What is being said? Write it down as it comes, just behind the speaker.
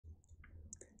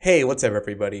Hey, what's up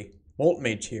everybody? Molt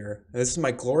Mage here, and this is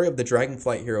my Glory of the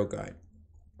Dragonflight Hero guide.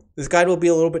 This guide will be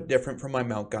a little bit different from my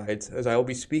mount guides, as I will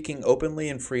be speaking openly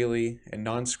and freely and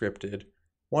non-scripted.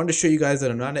 Wanted to show you guys that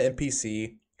I'm not an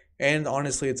NPC, and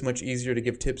honestly it's much easier to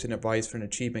give tips and advice for an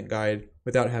achievement guide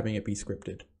without having it be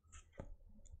scripted.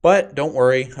 But don't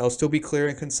worry, I'll still be clear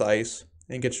and concise,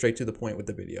 and get straight to the point with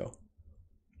the video.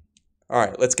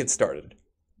 Alright, let's get started.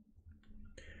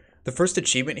 The first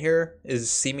achievement here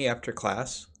is See Me After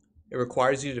Class. It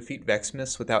requires you to defeat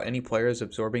Vexmus without any players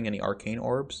absorbing any arcane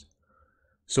orbs.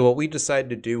 So what we decided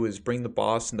to do is bring the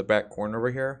boss in the back corner over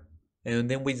here,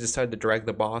 and then we decided to drag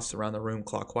the boss around the room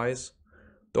clockwise.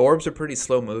 The orbs are pretty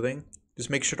slow moving. Just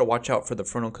make sure to watch out for the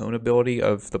frontal cone ability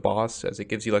of the boss, as it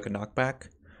gives you like a knockback.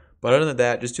 But other than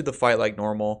that, just do the fight like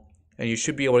normal, and you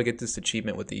should be able to get this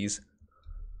achievement with ease.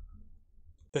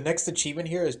 The next achievement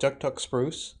here is Duck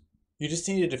Spruce. You just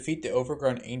need to defeat the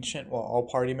overgrown ancient while all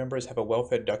party members have a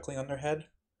well-fed duckling on their head.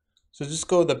 So just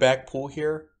go to the back pool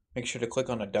here, make sure to click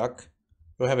on a duck.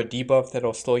 You'll have a debuff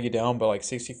that'll slow you down by like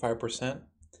 65%. And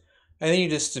then you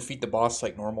just defeat the boss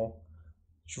like normal.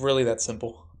 It's really that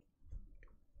simple.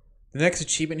 The next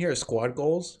achievement here is Squad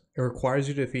Goals. It requires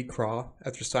you to defeat Craw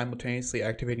after simultaneously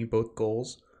activating both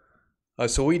goals.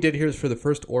 So what we did here is for the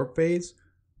first orb phase,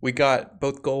 we got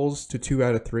both goals to 2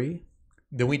 out of 3.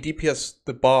 Then we DPS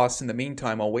the boss in the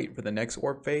meantime while waiting for the next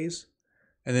orb phase.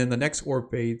 And then the next orb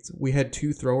phase, we had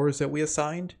 2 throwers that we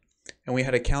assigned. And we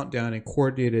had a countdown and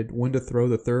coordinated when to throw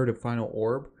the third and final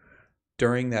orb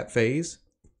during that phase.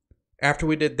 After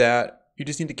we did that, you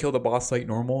just need to kill the boss like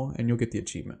normal and you'll get the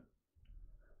achievement.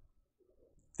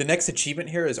 The next achievement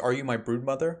here is Are You My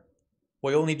Broodmother?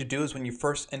 What you'll need to do is when you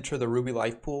first enter the ruby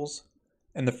life pools,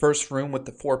 in the first room with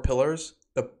the 4 pillars,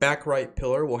 the back right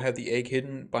pillar will have the egg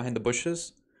hidden behind the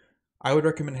bushes. I would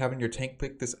recommend having your tank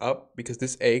pick this up because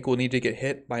this egg will need to get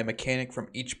hit by a mechanic from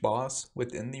each boss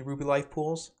within the ruby life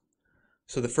pools.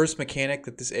 So the first mechanic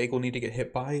that this egg will need to get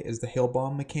hit by is the hail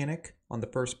bomb mechanic on the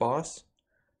first boss.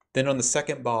 Then on the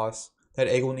second boss, that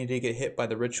egg will need to get hit by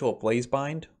the ritual blaze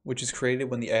bind, which is created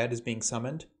when the ad is being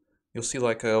summoned. You'll see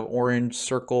like a orange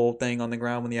circle thing on the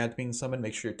ground when the ad's being summoned.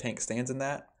 Make sure your tank stands in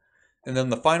that. And then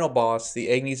the final boss, the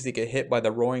egg needs to get hit by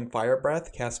the roaring fire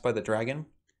breath cast by the dragon.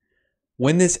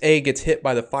 When this egg gets hit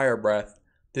by the fire breath,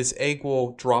 this egg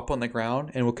will drop on the ground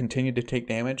and will continue to take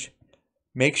damage.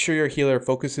 Make sure your healer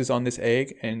focuses on this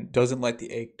egg and doesn't let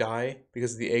the egg die,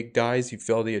 because if the egg dies, you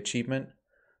fail the achievement.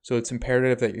 So it's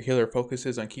imperative that your healer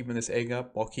focuses on keeping this egg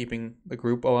up while keeping the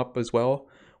group up as well.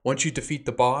 Once you defeat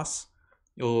the boss,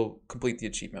 you'll complete the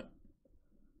achievement.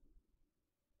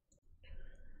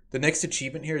 The next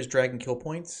achievement here is Dragon Kill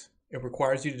Points. It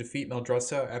requires you to defeat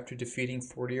Meldressa after defeating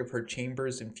 40 of her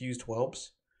chambers infused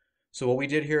whelps. So what we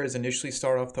did here is initially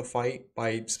start off the fight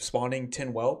by spawning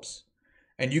 10 whelps.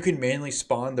 And you can manually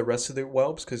spawn the rest of the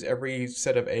whelps because every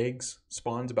set of eggs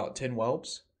spawns about 10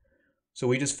 whelps. So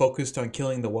we just focused on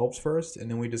killing the whelps first,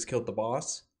 and then we just killed the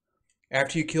boss.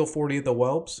 After you kill 40 of the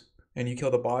whelps and you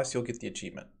kill the boss, you'll get the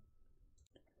achievement.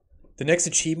 The next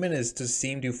achievement is Does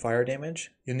Steam Do Fire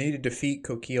Damage? You'll need to defeat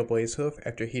Kokia Blazehoof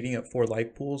after heating up 4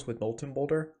 life pools with Molten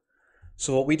Boulder.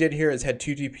 So what we did here is had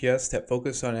 2 DPS that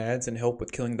focused on ads and help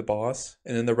with killing the boss,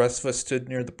 and then the rest of us stood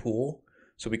near the pool.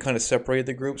 So we kind of separated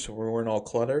the group so we weren't all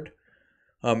cluttered.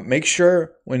 Make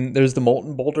sure when there's the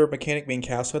Molten Boulder mechanic being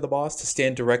cast by the boss to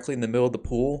stand directly in the middle of the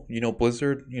pool. You know,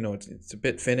 Blizzard, it's a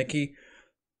bit finicky.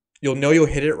 You'll know you'll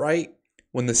hit it right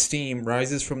when the steam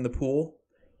rises from the pool.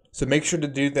 So make sure to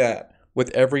do that with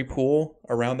every pool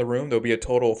around the room. There'll be a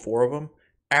total of 4 of them.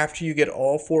 After you get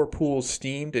all 4 pools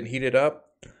steamed and heated up,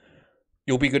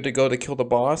 you'll be good to go to kill the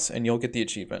boss and you'll get the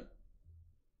achievement.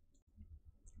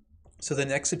 So the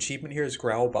next achievement here is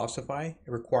Growlbossify.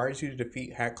 It requires you to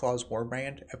defeat Hatclaw's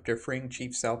Warband after freeing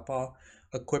Chief Southpaw,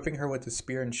 equipping her with the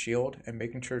spear and shield, and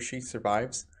making sure she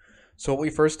survives. So what we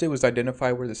first did was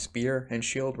identify where the spear and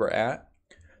shield were at.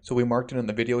 So we marked it in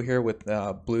the video here with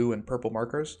blue and purple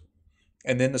markers.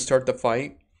 And then to start the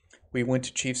fight, we went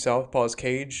to Chief Southpaw's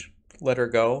cage, let her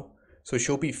go. So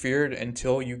she'll be feared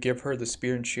until you give her the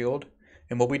spear and shield.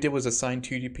 And what we did was assign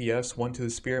 2 DPS, 1 to the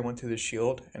spear and 1 to the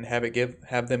shield, and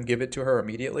have them give it to her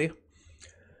immediately.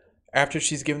 After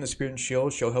she's given the spear and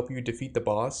shield, she'll help you defeat the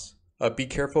boss. Be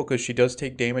careful because she does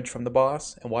take damage from the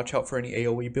boss, and watch out for any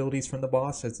AoE abilities from the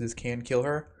boss, as this can kill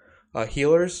her.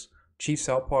 Healers, Chief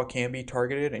Southpaw can be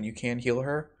targeted and you can heal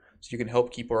her, so you can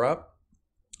help keep her up.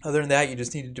 Other than that, you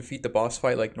just need to defeat the boss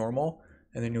fight like normal,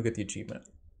 and then you'll get the achievement.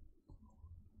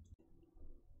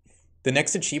 The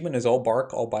next achievement is All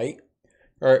Bark, All Bite.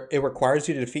 It requires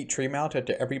you to defeat Treemount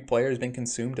after every player has been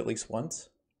consumed at least once.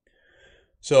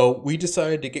 So we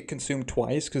decided to get consumed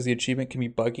twice because the achievement can be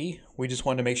buggy. We just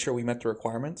wanted to make sure we met the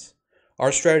requirements.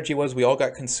 Our strategy was we all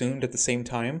got consumed at the same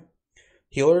time.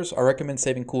 Healers, I recommend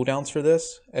saving cooldowns for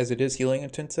this, as it is healing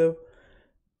intensive.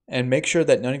 And make sure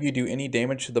that none of you do any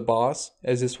damage to the boss,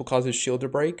 as this will cause his shield to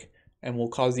break and will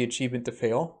cause the achievement to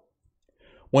fail.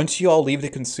 Once you all leave the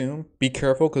consume, be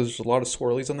careful because there's a lot of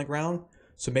swirlies on the ground.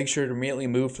 So make sure to immediately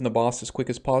move from the boss as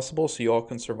quick as possible so you all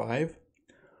can survive.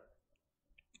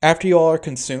 After you all are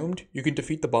consumed, you can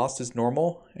defeat the boss as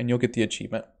normal and you'll get the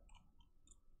achievement.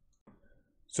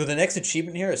 So the next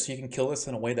achievement here is so you can kill this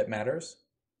in a way that matters.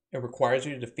 It requires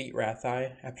you to defeat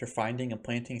Rathai after finding and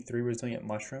planting 3 resilient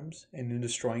mushrooms and then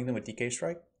destroying them with DK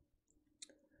Strike.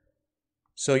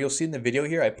 So you'll see in the video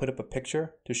here I put up a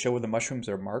picture to show where the mushrooms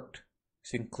are marked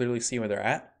so you can clearly see where they're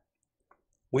at.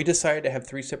 We decided to have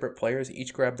 3 separate players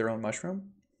each grab their own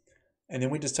mushroom, and then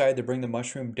we decided to bring the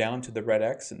mushroom down to the red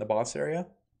X in the boss area.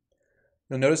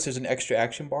 You'll notice there's an extra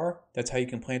action bar. That's how you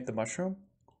can plant the mushroom.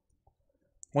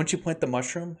 Once you plant the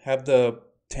mushroom, have the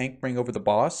tank bring over the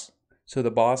boss so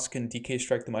the boss can DK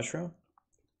strike the mushroom.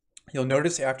 You'll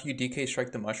notice after you DK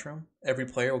strike the mushroom, every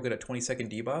player will get a 20-second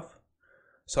debuff.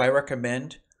 So I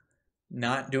recommend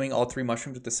not doing all 3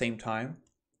 mushrooms at the same time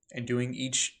and doing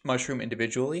each mushroom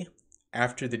individually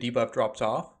after the debuff drops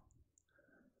off.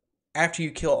 After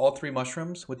you kill all 3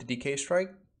 mushrooms with the DK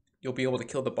strike, you'll be able to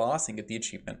kill the boss and get the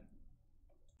achievement.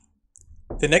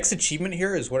 The next achievement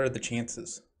here is what are the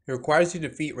chances? It requires you to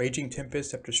defeat Raging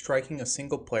Tempest after striking a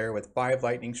single player with 5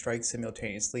 lightning strikes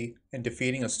simultaneously and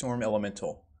defeating a storm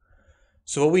elemental.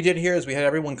 So what we did here is we had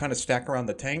everyone kind of stack around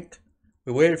the tank.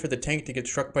 We waited for the tank to get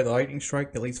struck by the lightning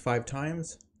strike at least 5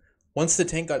 times. Once the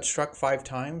tank got struck 5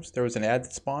 times, there was an ad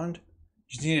that spawned.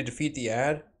 You just need to defeat the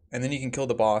ad, and then you can kill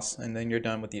the boss, and then you're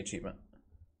done with the achievement.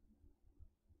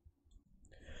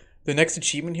 The next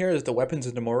achievement here is the Weapons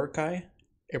of the Maruukai.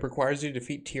 It requires you to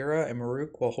defeat Tira and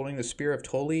Maruukai while holding the Spear of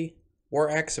Toli, War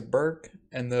Axe of Burke,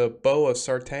 and the Bow of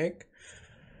Sartag.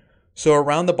 So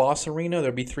around the boss arena,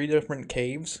 there'll be 3 different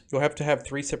caves. You'll have to have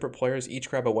 3 separate players each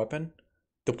grab a weapon.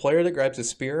 The player that grabs a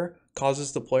spear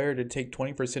causes the player to take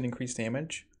 20% increased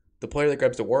damage. The player that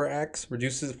grabs the War Axe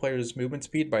reduces the player's movement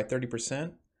speed by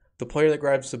 30%. The player that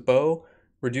grabs the bow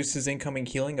reduces incoming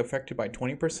healing affected by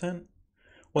 20%.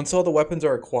 Once all the weapons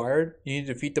are acquired, you need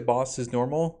to defeat the boss as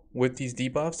normal with these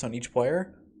debuffs on each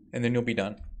player, and then you'll be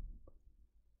done.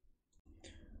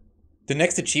 The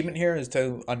next achievement here is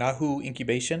to Ohuna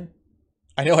Incubation.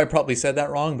 I know I probably said that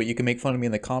wrong, but you can make fun of me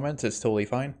in the comments, it's totally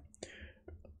fine.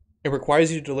 It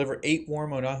requires you to deliver 8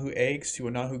 warm Ohuna eggs to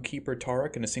Ohuna Keeper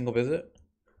Tarek in a single visit.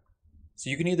 So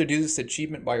you can either do this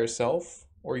achievement by yourself,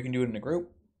 or you can do it in a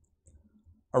group.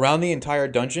 Around the entire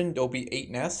dungeon, there'll be 8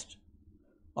 nests.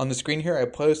 On the screen here, I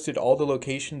posted all the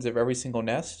locations of every single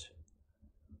nest.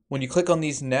 When you click on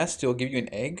these nests, it'll give you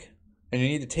an egg, and you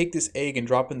need to take this egg and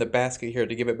drop in the basket here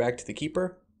to give it back to the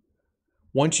keeper.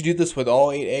 Once you do this with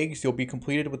all 8 eggs, you'll be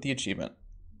completed with the achievement.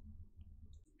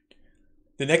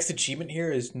 The next achievement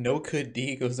here is Nokhud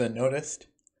D goes unnoticed.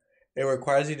 It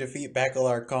requires you to defeat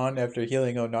Bakalar Khan after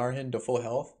healing Onarhin to full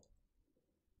health.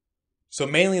 So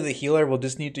mainly the healer will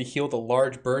just need to heal the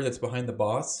large bird that's behind the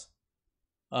boss.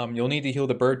 You'll need to heal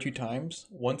the bird 2 times,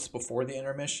 once before the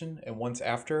intermission and once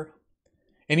after.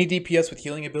 Any DPS with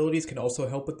healing abilities can also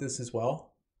help with this as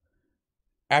well.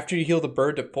 After you heal the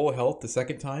bird to full health the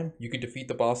 2nd time, you can defeat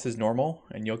the boss as normal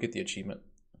and you'll get the achievement.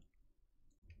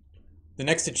 The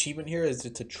next achievement here is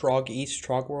it's a Trogg East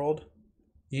Trogg World.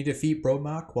 You need to defeat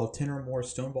Bromak while 10 or more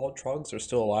Stoneball Troggs are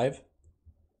still alive.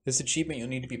 This achievement you'll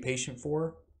need to be patient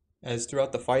for, as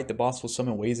throughout the fight the boss will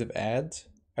summon waves of ads.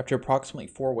 After approximately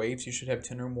 4 waves, you should have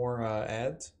 10 or more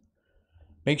ads.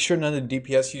 Make sure none of the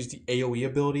DPS use the AoE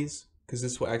abilities, because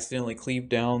this will accidentally cleave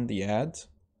down the ads.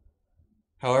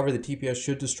 However, the TPS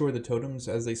should destroy the totems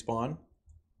as they spawn.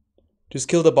 Just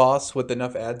kill the boss with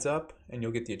enough ads up, and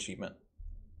you'll get the achievement.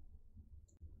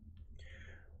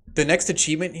 The next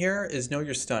achievement here is Know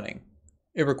Your Stunning.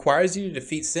 It requires you to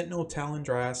defeat Sentinel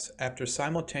Talondras after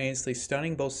simultaneously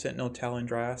stunning both Sentinel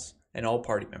Talondras and all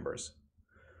party members.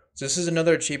 So this is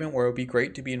another achievement where it would be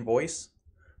great to be in voice.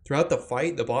 Throughout the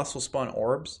fight, the boss will spawn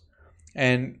orbs,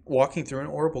 and walking through an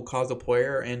orb will cause a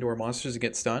player and or monsters to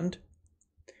get stunned.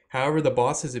 However, the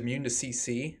boss is immune to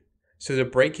CC, so to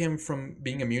break him from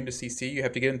being immune to CC, you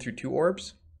have to get him through 2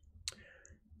 orbs.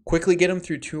 Quickly get him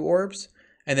through 2 orbs,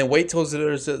 and then wait till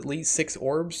there's at least 6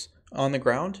 orbs on the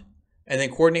ground, and then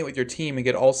coordinate with your team and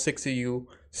get all 6 of you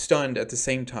stunned at the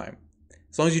same time.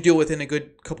 As long as you do it within a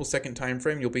good couple second time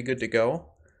frame, you'll be good to go.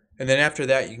 And then after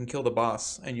that, you can kill the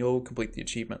boss, and you'll complete the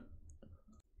achievement.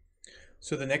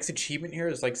 So the next achievement here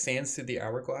is like Sands through the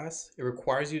Hourglass. It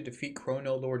requires you to defeat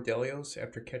Lord Delios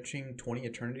after catching 20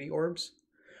 Eternity Orbs.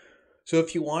 So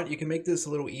if you want, you can make this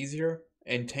a little easier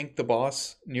and tank the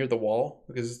boss near the wall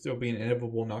because there'll be an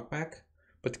inevitable knockback.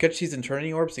 But to catch these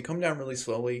Eternity Orbs, they come down really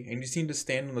slowly and you just need to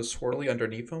stand on the swirly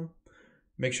underneath them.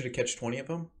 Make sure to catch 20 of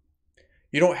them.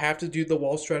 You don't have to do the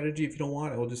wall strategy if you don't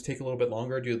want. It will just take a little bit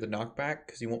longer due to the knockback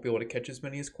because you won't be able to catch as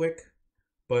many as quick.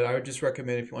 But I would just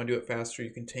recommend if you want to do it faster, you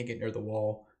can tank it near the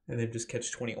wall and then just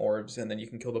catch 20 orbs and then you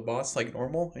can kill the boss like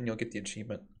normal and you'll get the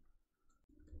achievement.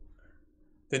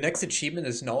 The next achievement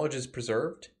is Knowledge is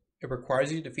Preserved. It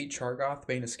requires you to defeat Chargoth,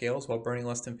 Bane of Scales, while burning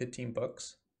less than 15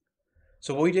 books.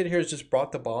 So what we did here is just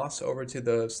brought the boss over to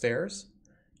the stairs.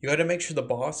 You got to make sure the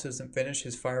boss doesn't finish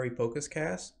his fiery focus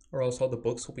cast or else all the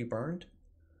books will be burned.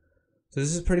 So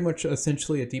this is pretty much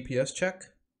essentially a DPS check.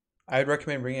 I would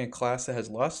recommend bringing a class that has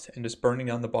Lust and just burning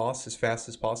down the boss as fast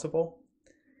as possible.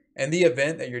 In the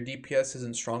event that your DPS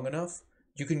isn't strong enough,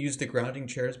 you can use the grounding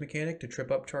chairs mechanic to trip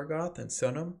up Chargoth and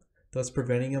stun him, thus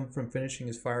preventing him from finishing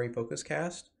his fiery focus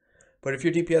cast. But if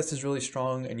your DPS is really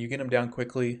strong and you get him down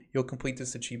quickly, you'll complete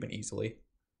this achievement easily.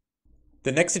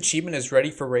 The next achievement is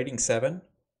Ready for Raiding VII.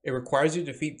 It requires you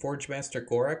to defeat Forge Master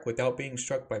Gorak without being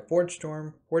struck by Forge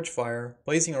Storm, Forge Fire,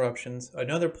 Blazing Eruptions,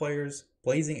 another player's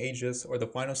Blazing Aegis, or the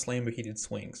final slam of Heated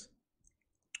Swings.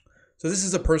 So this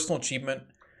is a personal achievement.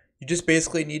 You just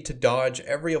basically need to dodge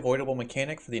every avoidable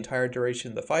mechanic for the entire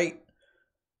duration of the fight.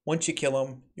 Once you kill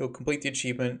him, you'll complete the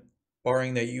achievement,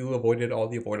 barring that you avoided all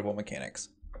the avoidable mechanics.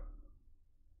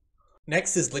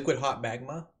 Next is Liquid Hot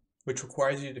Magma, which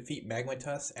requires you to defeat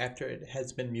Magmatus after it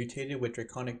has been mutated with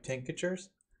Draconic Tinctures.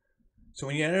 So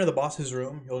when you enter the boss's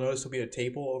room, you'll notice there'll be a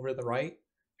table over to the right.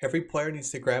 Every player needs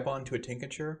to grab onto a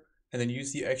tincture and then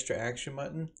use the extra action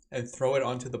button and throw it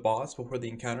onto the boss before the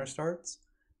encounter starts.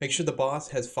 Make sure the boss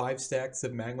has 5 stacks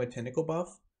of Magma Tentacle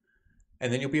buff,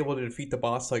 and then you'll be able to defeat the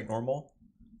boss like normal.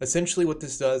 Essentially what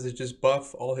this does is just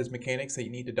buff all his mechanics that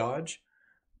you need to dodge,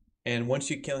 and once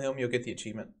you kill him, you'll get the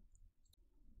achievement.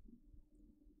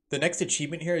 The next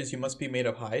achievement here is You Must Be Made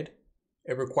of Hide.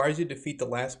 It requires you to defeat the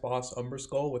last boss,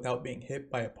 Umberskull, without being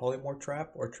hit by a polymorph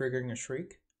trap or triggering a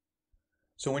shriek.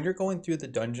 So when you're going through the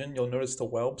dungeon, you'll notice the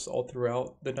whelps all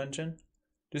throughout the dungeon.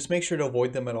 Just make sure to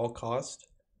avoid them at all costs.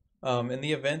 In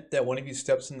the event that one of you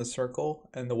steps in the circle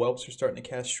and the whelps are starting to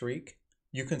cast Shriek,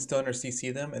 you can stun or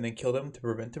CC them and then kill them to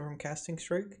prevent them from casting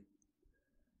Shriek.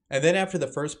 And then after the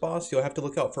first boss, you'll have to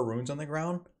look out for runes on the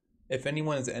ground. If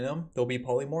anyone is in them, they'll be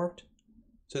polymorphed.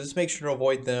 So just make sure to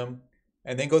avoid them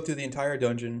and then go through the entire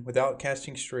dungeon without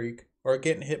casting Shriek or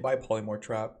getting hit by a polymorph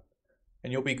trap,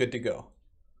 and you'll be good to go.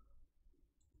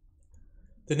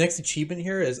 The next achievement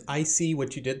here is I See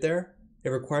What You Did There. It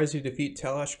requires you to defeat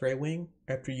Talash Greywing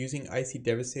after using Icy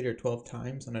Devastator 12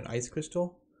 times on an ice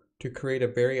crystal to create a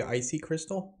very icy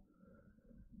crystal.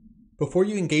 Before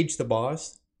you engage the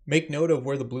boss, make note of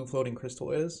where the blue floating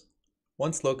crystal is.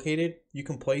 Once located, you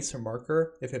can place a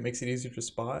marker if it makes it easier to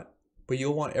spot, but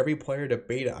you'll want every player to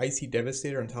bait an Icy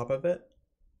Devastator on top of it.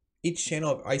 Each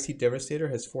channel of Icy Devastator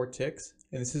has 4 ticks,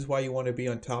 and this is why you want to be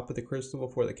on top of the crystal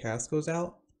before the cast goes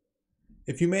out.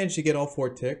 If you manage to get all 4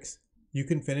 ticks, you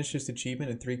can finish this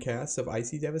achievement in 3 casts of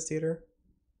Icy Devastator.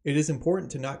 It is important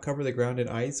to not cover the ground in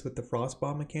ice with the Frost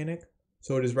Bomb mechanic,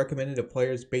 so it is recommended that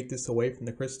players bait this away from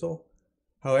the crystal.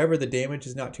 However, the damage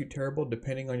is not too terrible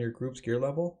depending on your group's gear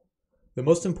level. The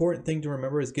most important thing to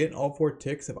remember is getting all 4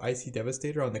 ticks of Icy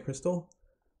Devastator on the crystal.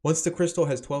 Once the crystal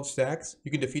has 12 stacks, you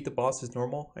can defeat the boss as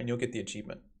normal and you'll get the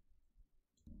achievement.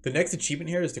 The next achievement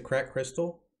here is the Crack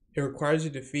Crystal. It requires you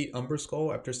to defeat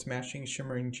Umberskull after smashing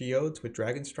Shimmering Geodes with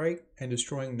Dragon Strike and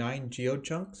destroying 9 Geode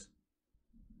chunks.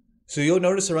 So you'll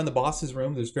notice around the boss's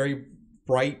room there's very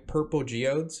bright purple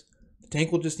Geodes. The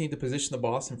tank will just need to position the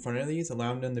boss in front of these,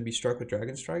 allowing them to be struck with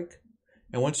Dragon Strike.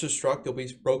 And once they're struck, they'll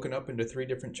be broken up into 3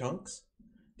 different chunks.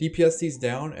 DPS these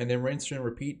down and then rinse and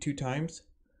repeat 2 times.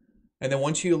 And then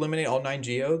once you eliminate all 9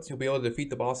 Geodes, you'll be able to defeat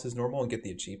the boss as normal and get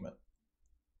the achievement.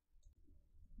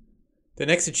 The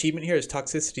next achievement here is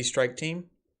Toxicity Strike Team.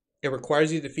 It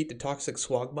requires you to defeat the Toxic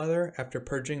Swogmother after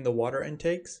purging the water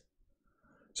intakes.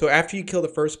 So after you kill the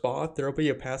first boss, there will be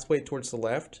a pathway towards the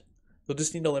left. You'll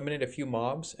just need to eliminate a few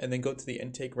mobs and then go to the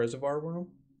intake reservoir room.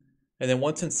 And then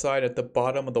once inside at the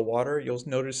bottom of the water, you'll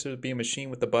notice there'll be a machine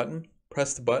with a button.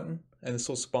 Press the button and this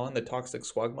will spawn the Toxic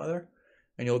Swogmother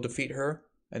and you'll defeat her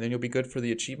and then you'll be good for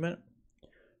the achievement.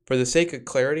 For the sake of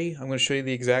clarity, I'm going to show you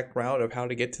the exact route of how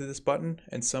to get to this button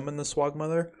and summon the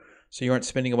Swogmother so you aren't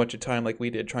spending a bunch of time like we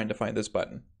did trying to find this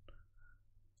button.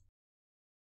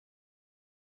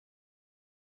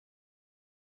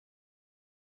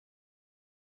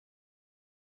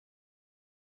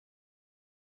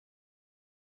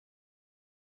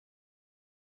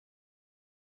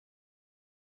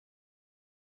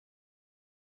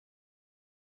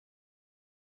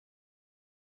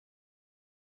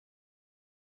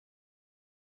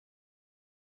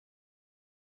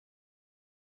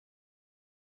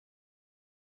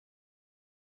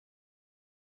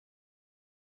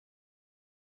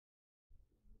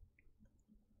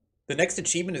 The next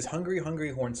achievement is Hungry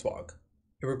Hungry Hornswog.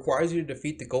 It requires you to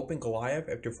defeat the Gulping Goliath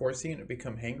after forcing it to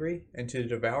become hangry and to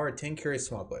devour 10 curious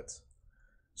smoglets.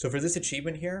 So for this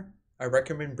achievement here, I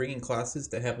recommend bringing classes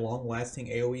that have long-lasting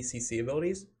AoE CC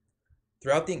abilities.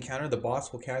 Throughout the encounter, the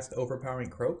boss will cast Overpowering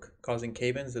Croak, causing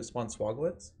cave-ins that spawn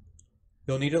swoglets.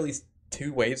 You'll need at least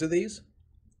 2 waves of these.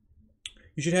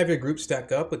 You should have your group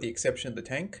stack up with the exception of the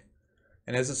tank.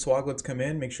 And as the swoglets come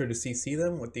in, make sure to CC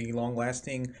them with the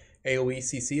long-lasting AoE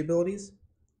CC abilities.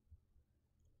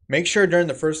 Make sure during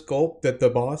the first gulp that the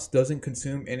boss doesn't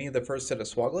consume any of the first set of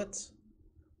swoglets.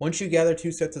 Once you gather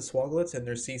 2 sets of swoglets and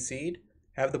they're CC'd,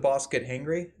 have the boss get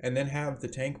hangry, and then have the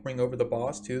tank bring over the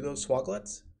boss to those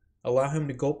swoglets. Allow him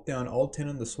to gulp down all 10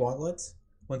 of the swoglets.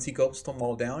 Once he gulps them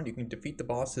all down, you can defeat the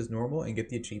boss as normal and get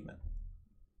the achievement.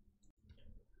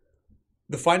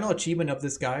 The final achievement of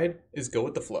this guide is Go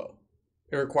With The Flow.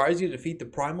 It requires you to defeat the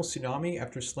Primal Tsunami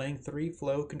after slaying 3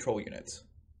 flow control units.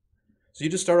 So you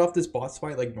just start off this boss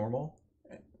fight like normal,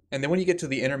 and then when you get to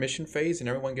the intermission phase and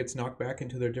everyone gets knocked back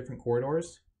into their different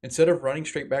corridors, instead of running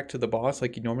straight back to the boss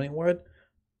like you normally would,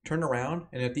 turn around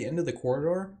and at the end of the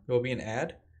corridor there will be an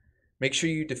ad. Make sure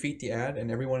you defeat the ad and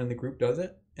everyone in the group does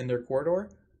it in their corridor.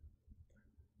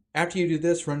 After you do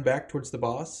this, run back towards the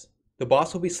boss. The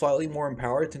boss will be slightly more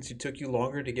empowered since it took you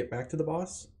longer to get back to the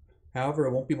boss. However,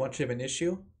 it won't be much of an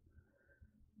issue.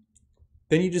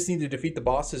 Then you just need to defeat the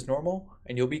boss as normal,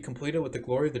 and you'll be completed with the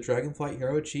Glory of the Dragonflight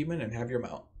Hero achievement and have your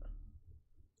mount.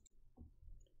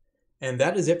 And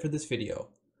that is it for this video.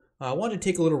 I wanted to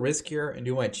take a little risk here and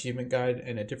do my achievement guide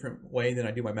in a different way than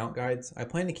I do my mount guides. I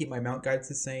plan to keep my mount guides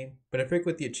the same, but I figured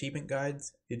with the achievement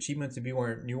guides, the achievements would be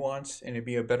more nuanced and it'd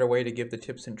be a better way to give the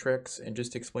tips and tricks and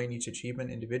just explain each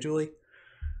achievement individually.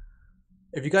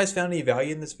 If you guys found any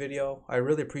value in this video, I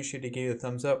really appreciate it if you gave it a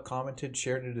thumbs up, commented,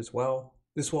 shared it as well.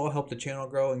 This will all help the channel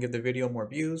grow and give the video more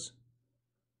views.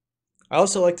 I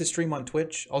also like to stream on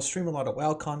Twitch. I'll stream a lot of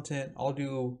WoW content. I'll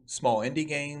do small indie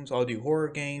games. I'll do horror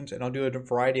games. And I'll do a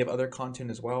variety of other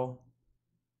content as well.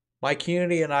 My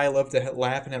community and I love to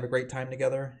laugh and have a great time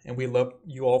together. And we love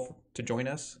you all to join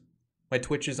us. My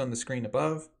Twitch is on the screen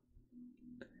above.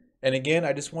 And again,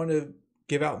 I just want to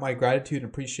give out my gratitude and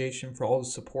appreciation for all the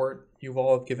support you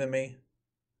all have given me.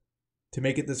 To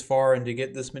make it this far and to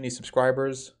get this many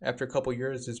subscribers after a couple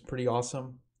years is pretty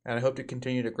awesome. And I hope to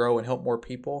continue to grow and help more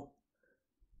people.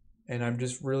 And I'm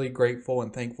just really grateful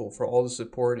and thankful for all the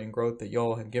support and growth that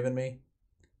y'all have given me.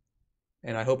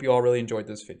 And I hope you all really enjoyed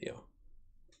this video.